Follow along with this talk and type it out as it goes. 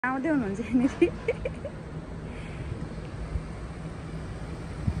आउँदै हुनुहुन्छ यहाँनिर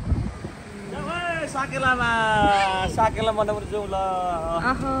साकेला मनाउन जाउँ ल।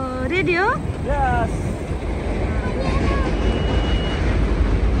 अहो रेडी हो? यस।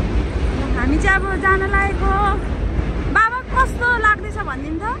 हामी चाहिँ अब जान लागेको। बाबा कस्तो लाग्दैछ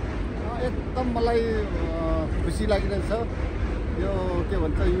भनिदिनु त। एकदम मलाई खुसी लागिरहेछ यो के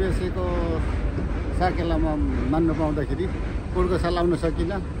भन्छ युएसए को साकेलामा मान्न पाउँदाखेरि। पोहोरको साल आउन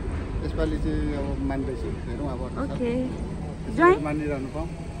सकिनँ, यसपालि चाहिँ अब मान्दैछु। हेरौँ अब ओके मानिरहनु पाऊँ।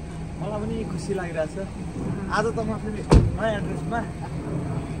 मलाई पनि खुसी लागिरहेछ। आज त म फेरि नयाँ ड्रेसमा।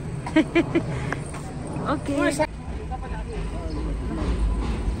 ओके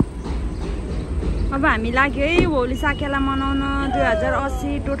अब हामी लाग्यो है होली साकेला मनाउन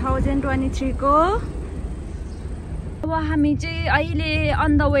 2023 को। अब हामी चाहिँ अहिले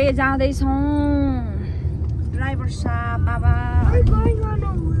अन द वे जाँदैछौँ। ड्राइभर साहब, बाबा,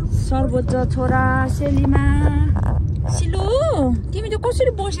 सर्वोच्च छोरा सेलिमा। सिलु तिमी त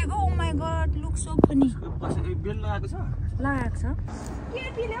कसरी बसेको? ओ my God, look so funny. बेल लगाएको छ? लगाएको छ।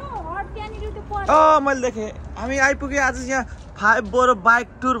 केटीले हो हट त्यहाँनिर त्यो पर्छ। मैले देखेँ। हामी आइपुगे आज यहाँ 5 बोरो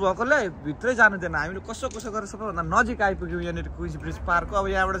बाइक टुर भएकोले भित्रै जानु दिएन। हामीले कसो गरेर सबैभन्दा नजिक आइपुग्यौँ यहाँनिर क्विज ब्रिज पार्कको। अब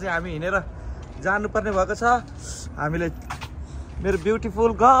यहाँबाट चाहिँ हामी हिँडेर जानुपर्ने भएको छ। हामीले मेरो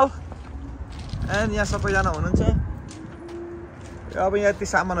ब्युटिफुल गर्ल एन्ड यहाँ सबैजना हुनुहुन्छ। अब यहाँ ती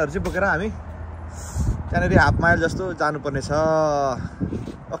सामानहरू चाहिँ बोकेर हामी त्यहाँनिर हाफ माइल जस्तो जानुपर्ने छ।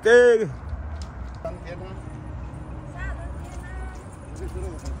 ओके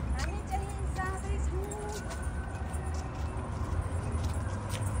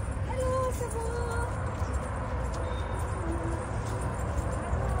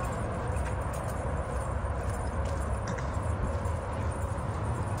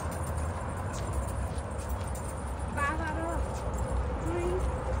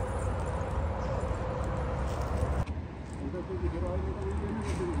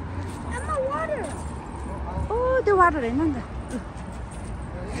त्यो वाटर होइन नि त,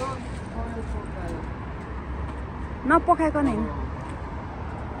 नपकाइकन होइन।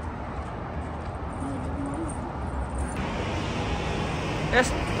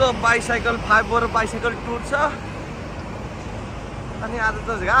 यस्तो बाइसाइकल 5 बोरो बाइसाइकल टुर छ। अनि आज त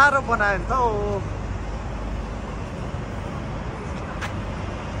गाह्रो बनायो नि त हौ।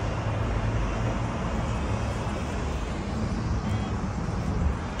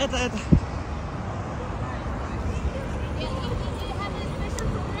 यता यता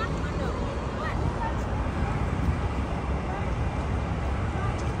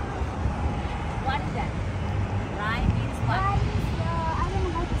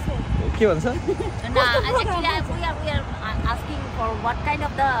के भन्छ? Actually, we are asking for what kind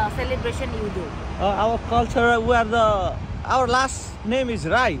of the celebration you do. Our culture, our last name is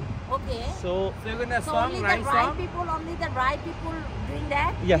Rai. Okay. So only the Rai people doing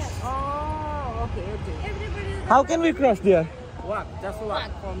that? Yes. Oh, okay. How can we cross there? Walk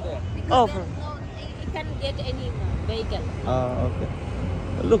from there. Oh, Because you can get any vehicle. Okay.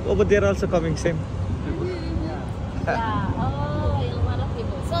 Look over there, also coming same. Yeah. Oh, a lot of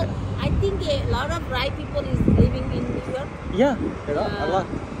people. So I think a lot of Rai people is living in New York. Yeah, a lot.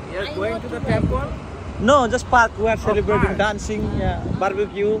 You're going to the temple? No, just park. We are celebrating, dancing,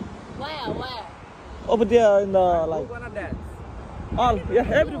 barbecue. Where? Over there in the like. Who's gonna dance? All,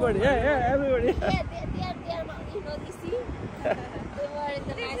 everybody. Everybody. Yeah, they are, you see? They were in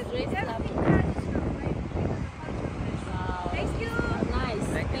the nice dress. Wow. Thank you. Nice.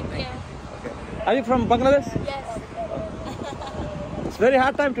 Thank you. Are you from Bangladesh? Yes. It's very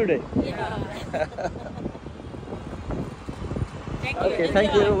hard time today. Yeah. Okay,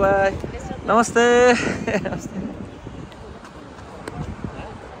 thank you. Bye. Namaste. Namaste.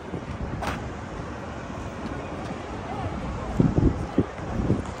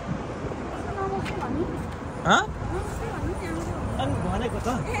 Huh? अनि भनेको त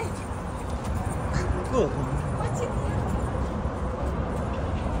को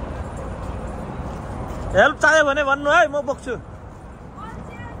help चाहियो भने भन्नु है, म बोक्छु।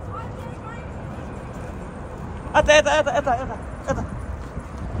 यता यता यता यता यता यता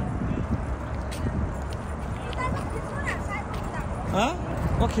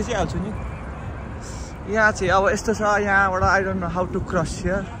म खिचिहाल्छु नि। यहाँ चाहिँ अब यस्तो छ, यहाँबाट I don't know how to cross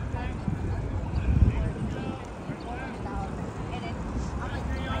here.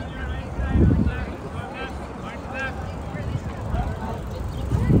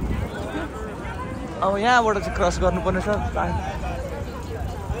 अब यहाँबाट चाहिँ क्रस गर्नुपर्ने छ।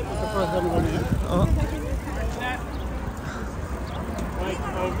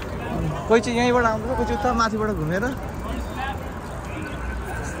 कोही चाहिँ यहीँबाट आउँछ, कोही चाहिँ उता माथिबाट घुमेर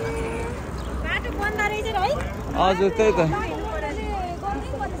हजुर त्यही त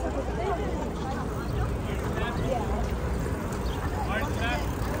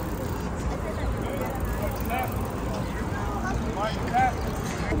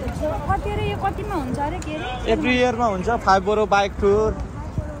कतिमा हुन्छ अरे के अरे एभ्री इयरमा हुन्छ 5 बोरो बाइक टुर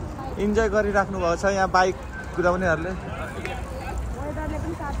इन्जोय गरिराख्नु भएको छ यहाँ बाइक कुदाउनेहरूले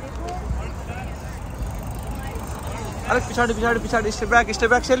अलिक पछाडि step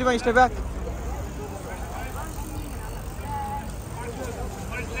back सेलीमा step back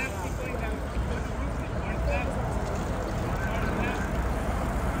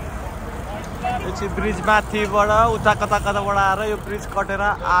bridge माथिबाट उता कताबाट आएर यो ब्रिज कटेर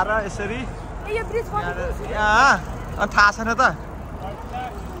आएर यसरी थाहा छैन त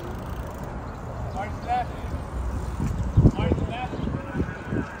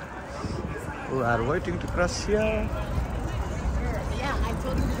We are waiting to cross here. Yeah, I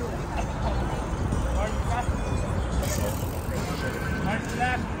told you. March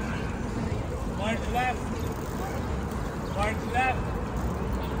left.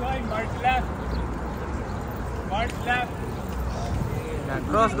 Going march left.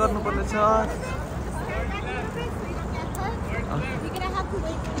 Cross गर्नुपर्ने छ You're gonna have to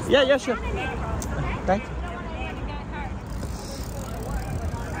wait. Yeah, sure. Thank you.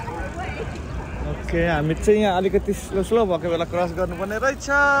 Okay हामी चाहिँ यहाँ अलिकति स्लो भएको बेला क्रस गर्नुपर्ने रहेछ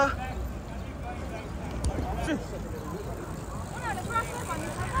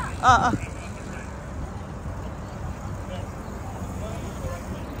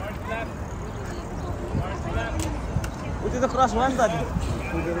उति त क्रस भयो नि त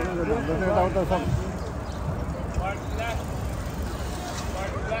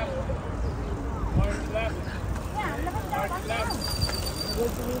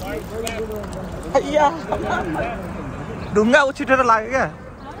ढुङ्गा उछिटेर लाग्यो क्या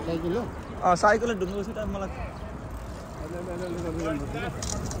साइकलले ढुङ्गा उछिटेर मलाई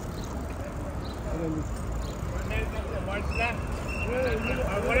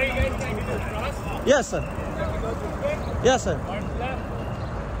Yes sir.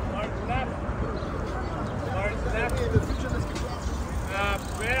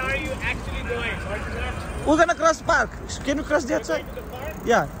 Where are you actually going? We're gonna cross park. Can you cross that side?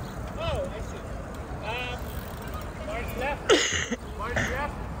 Yeah. Oh, I see. March left.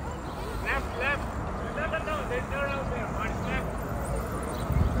 Left. No, there's no round there. March left.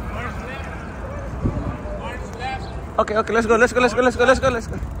 Okay, let's go.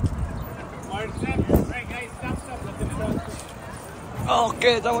 March left. Right, guys, stop.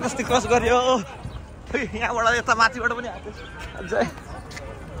 Okay, जबरजस्ती cross गर्यो यहाँबाट यता माथिबाट पनि आएको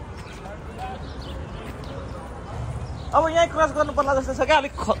अब यहाँ cross गर्नु पर्ला जस्तो छ क्या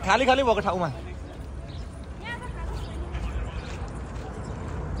अलिक खाली भएको ठाउँमा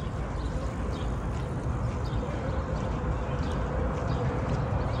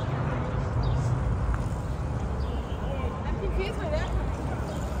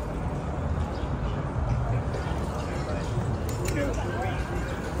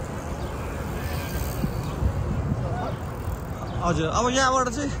हजुर अब यहाँबाट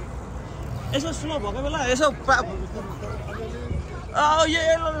चाहिँ यसो स्लो भएको बेला यसो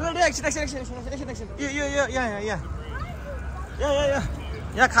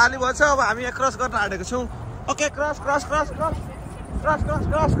यहाँ खाली भएछ अब हामी यहाँ क्रस गर्न आँटेको छौँ ओके क्रस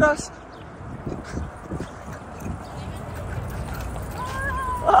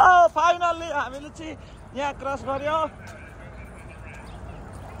फाइनल्ली हामीले चाहिँ यहाँ क्रस गर्यो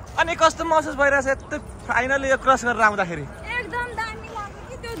अनि कस्तो महसुस भइरहेछ यस्तो फाइनल्ली यो क्रस गरेर आउँदाखेरि एकदम दामी लाग्यो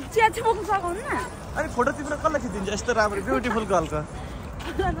कि त्यो चिया चाहिँ बोक्न सकाउनु न अनि फोटो तिम्रो कसलाई खिचिदिन्छ यस्तो राम्रो ब्युटिफुल गर्लको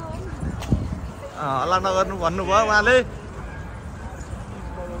हल्ला नगर्नु भन्नुभयो उहाँले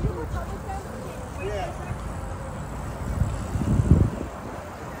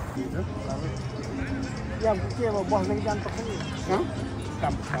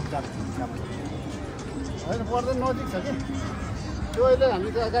होइन पर्दैन नजिक छ कि त्यो अहिले हामी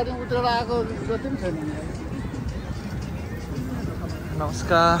त गाडी उत्रेर आएको जति पनि छैन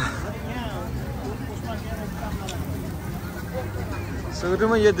नमस्कार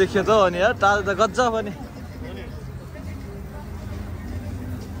सुरुमा यो देखियो त हो नि यार टाढो त गजब पनि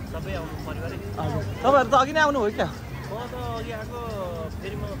तपाईँहरू त अघि नै आउनुभयो क्या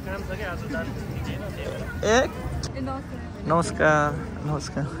ए नमस्कार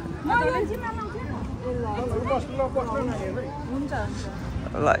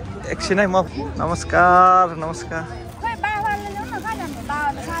ल एकछिन है म नमस्कार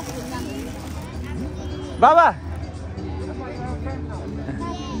बाबा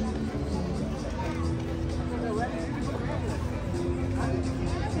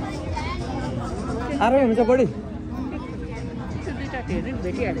आरामै हुन्छ बढी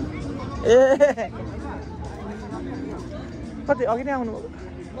ए कति अघि नै आउनु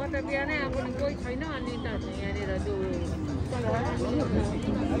म त बिहानै आएको नि कोही छैन अनि त यहाँनिर त्यो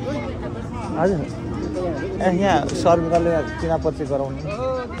हजुर ए यहाँ सर्मिकाले चिना परिचय गराउनु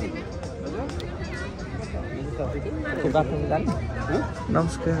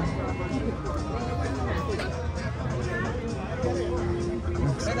नमस्कार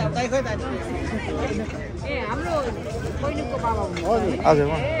ए हाम्रो बहिनीको बाबा हजुर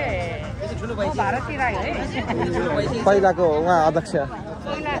भारततिर आयो है पहिलाको उहाँ अध्यक्ष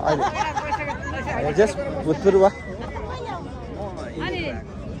अहिले जस भूतपूर्व अनि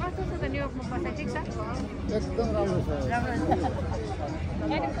कस्तो छ त न्युयोर्कमा बस्दा ठिक छ एकदम राम्रो छ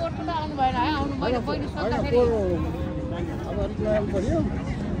अनि कोर्टमा त आउनु भएन है आउनु मैले बहिनी सोद्धाखेरि अब अलिक नयाँ पऱ्यो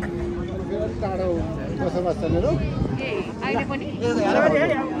अलिक टाढो बसोबास छ मेरो ए अहिले पनि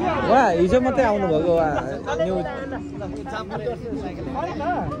उहाँ हिजो मात्रै आउनुभएको उहाँ न्युज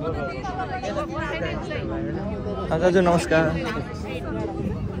हजुर नमस्कार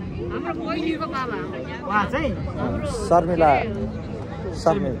हाम्रो बहिनीको बाबा उहाँ चाहिँ शर्मिला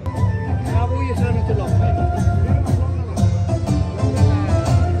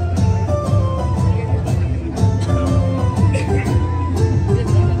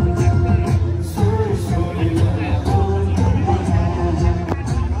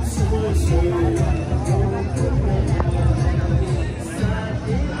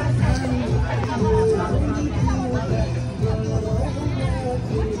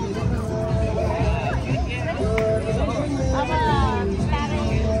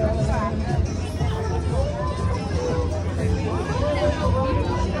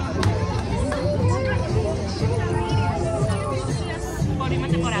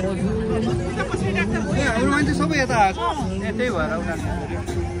हाम्रो मान्छे सबै यता आएको त्यही भएर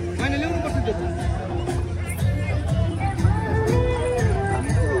मैले ल्याउनु पर्छ त्यो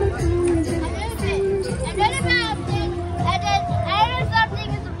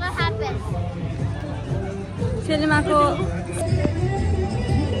सिनेमाको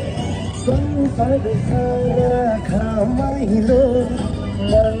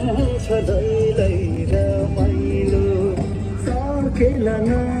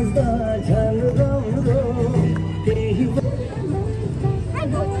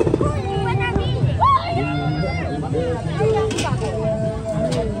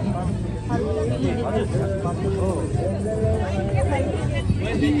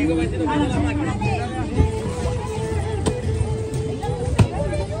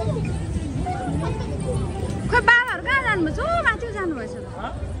खोइ बाबाहरू कहाँ जानुभएछ हो माथि जानुभएछ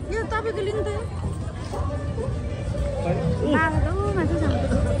यो तपाईँको लिनु त बाबा त ऊ माथि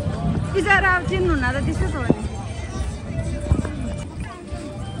जानुभएछ बिचरा अब चिन्नुहुन्न त त्यस्तो छ भने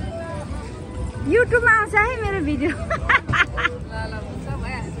युट्युबमा आउँछ है मेरो भिडियो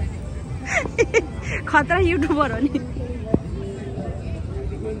खतरा युट्युबर हो नि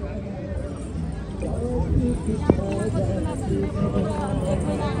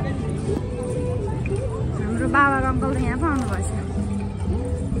हाम्रो बाबा र अङ्कल त यहाँ पो आउनु भएछ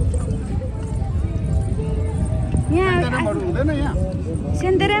यहाँ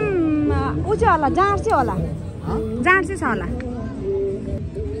सेन्तेरेम ऊ चाहिँ होला जाँड चाहिँ होला जाँड चाहिँ छ होला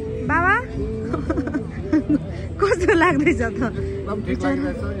बाबा कस्तो लाग्दैछ त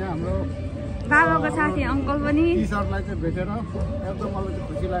बाबाको साथी अङ्कल पनि टिचरलाई चाहिँ भेटेर एकदम मलाई चाहिँ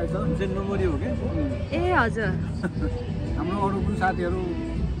खुसी लागेको छ मेमोरी हो कि ए हजुर हाम्रो अरू पनि साथीहरू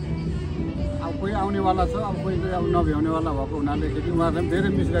अब कोही आउनेवाला छ अब कोही चाहिँ अब नभ्याउनेवाला भएको हुनाले खेती उहाँहरूलाई पनि धेरै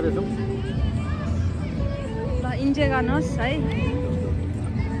मिस गरेछौँ ल इन्जोय गर्नुहोस् है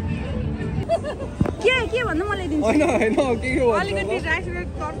के भन्नु म ल्याइदिन्छु अलिकति राइस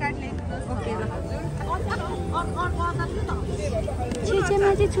तरकारी ओके ल छिचेमा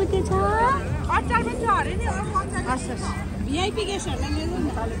चाहिँ छुटे छ अचार पनि छ अरे नि भिआइपी गेस्टहरूलाई लिनु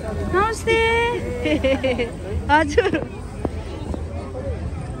नमस्ते हजुर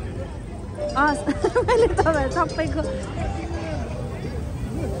हस् मैले तपाईँहरू सबैको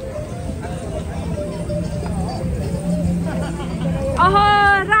अहो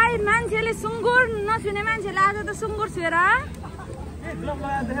राई मान्छेले सुँगुर नछुने मान्छेले आज त सुँगुर छुएर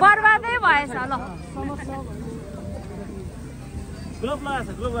बर्बादै भएछ ल ग्लोभ लगाएको छ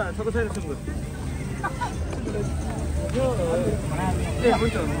ग्लोभ लगाएको छ छैन सुँगुर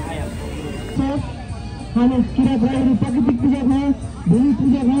हामी किरातहरू प्राकृतिक पूजा भयो भूमि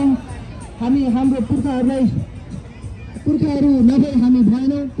पूजा भयो हामी हाम्रो पुर्खाहरू नभए हामी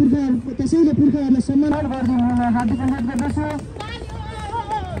भएनौँ त्यसैले पुर्खाहरूलाई सम्मान गरिदिनु हार्दिक अनुरोध गर्दछु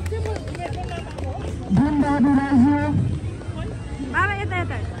धनबहादुर राईज्यू बाबा यता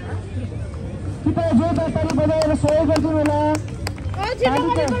कृपया जोरदार ताली बजाएर सहयोग गरिदिनु होला।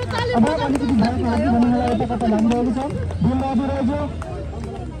 अब अलिकति भएको हात भन्ने मलाई यता कता लागिरहेको छ। भीमबहादुर राईज्यू,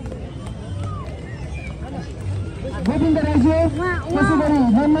 गोविन्द राईज्यू, त्यसै गरी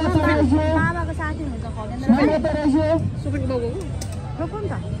नम्रता राईज्यू, नम्रता राईज्यू,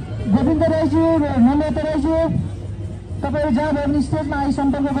 गोविन्द राईज्यू र नम्रता राईज्यू, तपाईँहरू जहाँ भयो भने स्टेजमा आई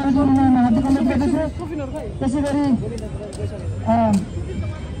सम्पर्क गरिदिनु म हार्दिक अनुरोध गर्दछु। त्यसै गरी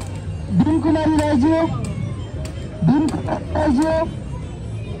भीम कुमारी राईज्यू, भीम राईज्यू,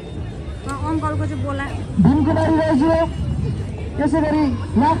 अङ्कलको चाहिँ बोला भीम कुमारी राईज्यू, त्यसै गरी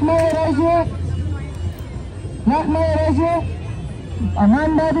लाखमाया राईज्यू, लाखमाया राईज्यू,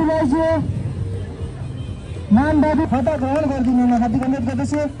 मानबहादुर राईज्यू, मानबहादुर खता ग्रहण गरिदिनु म हार्दिक अनुरोध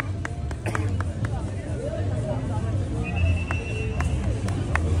गर्दछु।